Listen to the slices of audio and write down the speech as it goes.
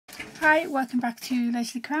Hi, welcome back to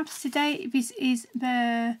Leisurely Crafts. Today this is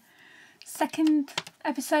the second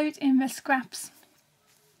episode in the scraps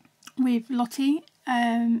with Lottie.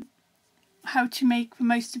 How to make the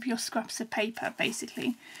most of your scraps of paper,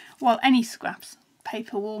 basically. Well, any scraps,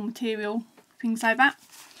 paper, wool, material, things like that.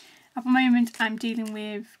 At the moment I'm dealing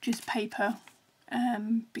with just paper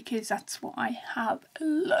because that's what I have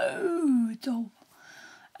loads of.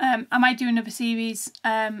 I might do another series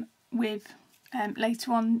with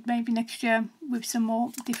later on, maybe next year, with some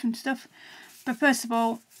more different stuff. But first of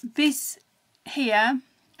all, this here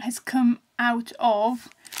has come out of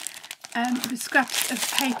the scraps of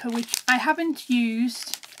paper which I haven't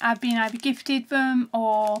used. I've been either gifted them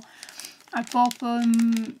or I bought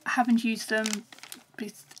them, haven't used them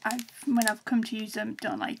because when I've come to use them,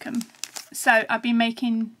 don't like them. So I've been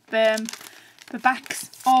making the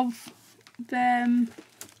backs of the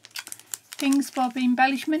things for the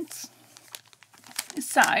embellishments.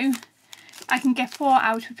 So I can get 4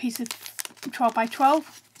 out of a piece of 12 by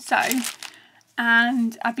 12.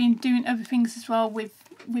 And I've been doing other things as well with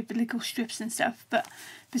the little strips and stuff. But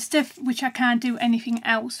the stuff which I can't do anything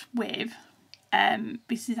else with,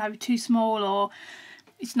 this is either too small or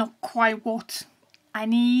it's not quite what I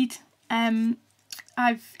need.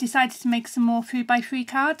 I've decided to make some more 3x3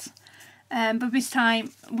 cards, but this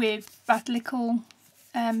time with that little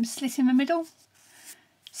slit in the middle.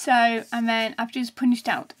 So, and then I've just punched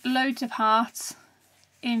out loads of hearts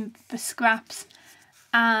in the scraps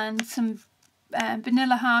and some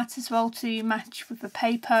vanilla hearts as well to match with the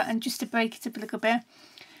paper and just to break it up a little bit.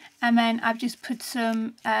 And then I've just put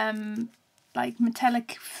some like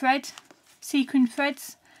metallic thread, sequin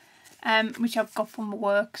threads, which I've got from the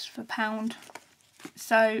works for £1.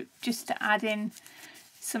 So just to add in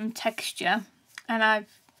some texture, and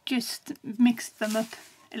I've just mixed them up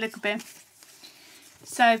a little bit.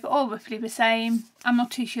 So they're all roughly the same. I'm not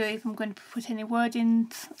too sure if I'm going to put any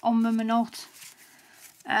wordings on them or not.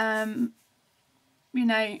 You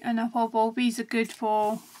know, and I thought, well, these are good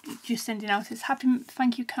for just sending out as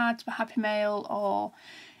thank you cards for Happy Mail, or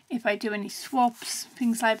if I do any swaps,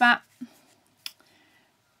 things like that.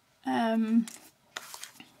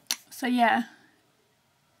 So yeah,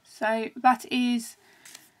 so that is,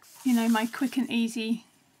 you know, my quick and easy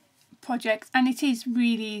project, and it is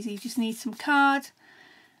really easy. You just need some card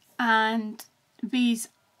and these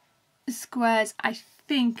squares, I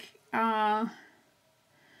think are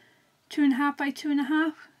 2.5 by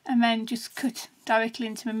 2.5, and then just cut directly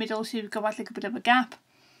into the middle so you've got like a bit of a gap.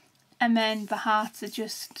 And then the hearts are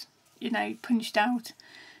just, you know, punched out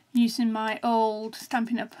using my old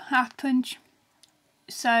Stampin' Up! Heart punch.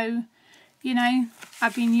 So, you know,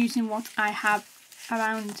 I've been using what I have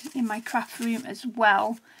around in my craft room as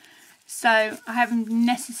well. So I haven't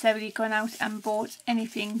necessarily gone out and bought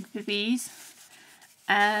anything for these.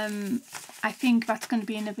 I think that's going to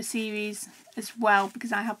be another series as well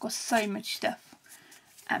because I have got so much stuff.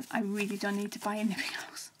 I really don't need to buy anything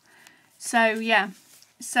else. So yeah,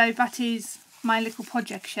 so that is my little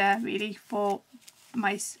project share really for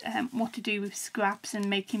my what to do with scraps and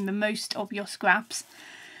making the most of your scraps.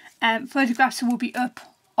 Photographs will be up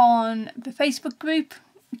on the Facebook group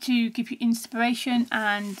to give you inspiration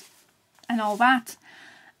and all that.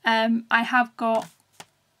 I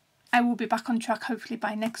will be back on track hopefully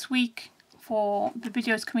by next week for the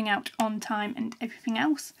videos coming out on time and everything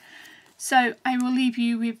else. So I will leave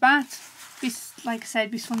you with that. This, like I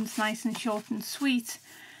said, this one's nice and short and sweet.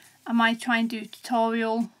 I might try and do a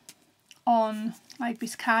tutorial on like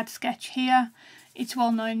this card sketch here. It's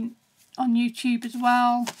well known on YouTube as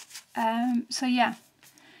well. So yeah,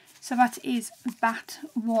 so that is that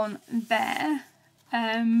one there.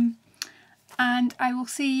 And I will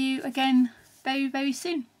see you again very, very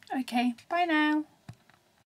soon. Okay, bye now.